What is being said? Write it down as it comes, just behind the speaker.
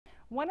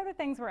One of the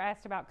things we're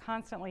asked about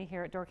constantly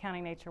here at Door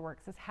County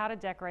NatureWorks is how to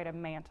decorate a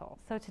mantle.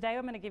 So today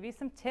I'm going to give you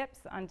some tips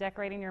on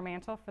decorating your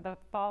mantle for the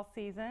fall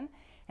season,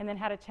 and then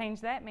how to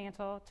change that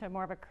mantle to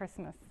more of a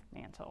Christmas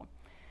mantle.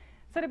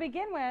 So to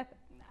begin with,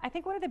 I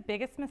think one of the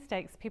biggest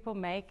mistakes people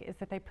make is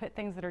that they put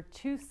things that are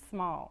too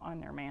small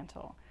on their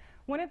mantle.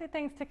 One of the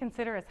things to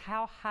consider is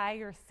how high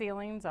your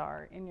ceilings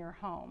are in your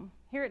home.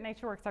 Here at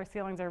NatureWorks, our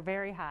ceilings are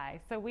very high,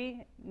 so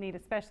we need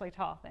especially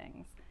tall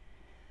things.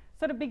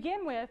 So to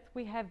begin with,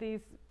 we have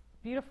these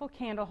beautiful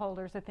candle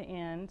holders at the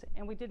end,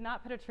 and we did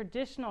not put a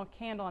traditional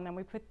candle on them,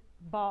 we put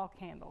ball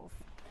candles.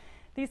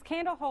 These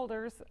candle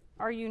holders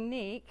are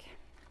unique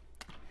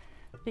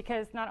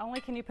because not only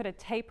can you put a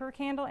taper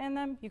candle in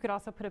them, you could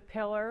also put a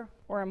pillar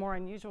or a more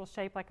unusual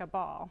shape like a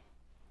ball.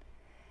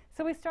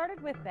 So we started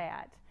with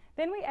that.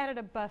 Then we added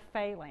a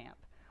buffet lamp.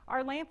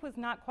 Our lamp was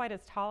not quite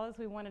as tall as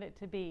we wanted it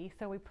to be,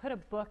 so we put a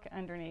book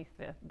underneath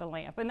the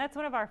lamp, and that's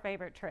one of our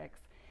favorite tricks.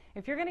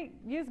 If you're going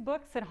to use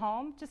books at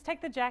home, just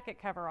take the jacket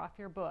cover off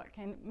your book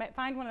and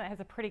find one that has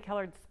a pretty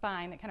colored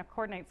spine that kind of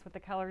coordinates with the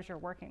colors you're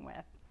working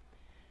with.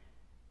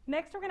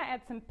 Next, we're going to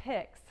add some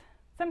picks.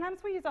 Sometimes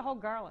we use a whole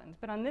garland,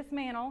 but on this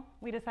mantle,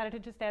 we decided to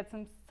just add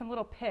some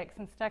little picks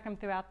and stuck them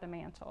throughout the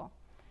mantle.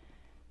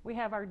 We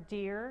have our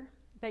deer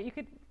that you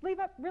could leave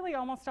up really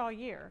almost all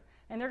year,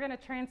 and they're going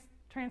to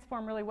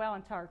transform really well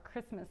into our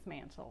Christmas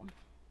mantle.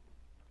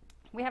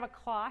 We have a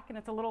clock, and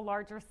it's a little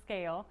larger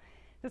scale.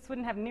 This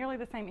wouldn't have nearly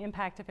the same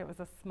impact if it was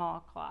a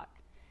small clock.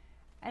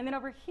 And then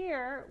over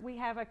here, we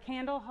have a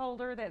candle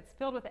holder that's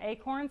filled with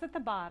acorns at the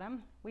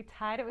bottom. We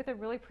tied it with a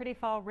really pretty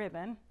fall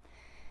ribbon.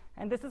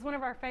 And this is one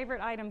of our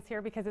favorite items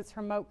here because it's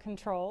remote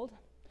controlled,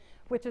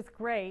 which is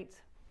great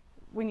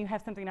when you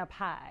have something up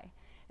high.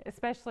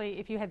 Especially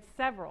if you had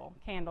several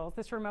candles,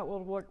 this remote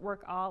will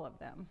work all of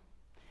them.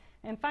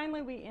 And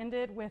finally, we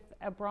ended with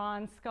a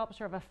bronze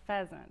sculpture of a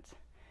pheasant.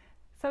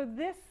 So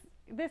this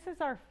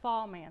is our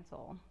fall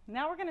mantle.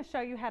 Now we're going to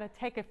show you how to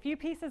take a few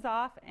pieces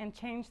off and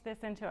change this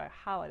into a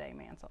holiday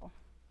mantle.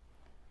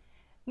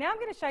 Now I'm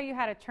going to show you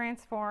how to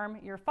transform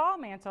your fall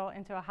mantle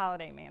into a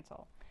holiday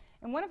mantle.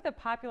 And one of the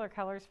popular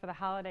colors for the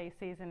holiday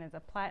season is a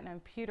platinum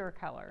pewter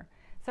color.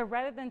 So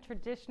rather than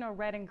traditional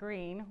red and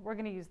green, we're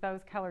going to use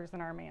those colors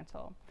in our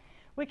mantle.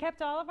 We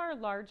kept all of our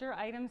larger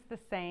items the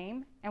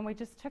same, and we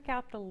just took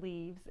out the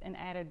leaves and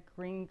added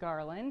green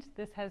garland.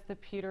 This has the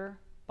pewter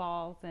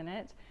balls in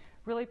it.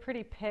 Really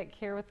pretty pick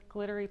here with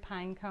glittery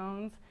pine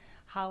cones,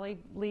 holly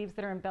leaves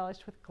that are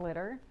embellished with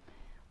glitter.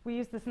 We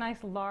use this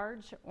nice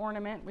large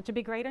ornament, which would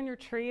be great on your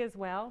tree as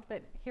well,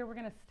 but here we're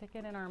going to stick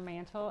it in our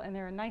mantle, and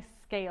they're a nice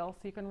scale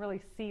so you can really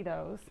see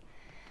those.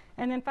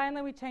 And then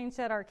finally we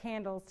changed out our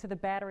candles to the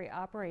battery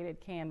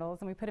operated candles,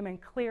 and we put them in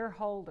clear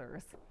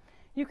holders.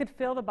 You could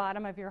fill the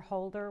bottom of your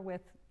holder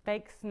with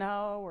fake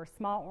snow or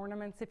small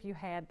ornaments if you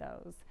had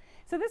those.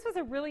 So this was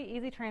a really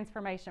easy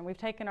transformation. We've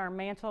taken our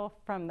mantle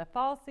from the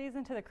fall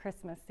season to the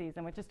Christmas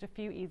season with just a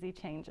few easy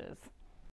changes.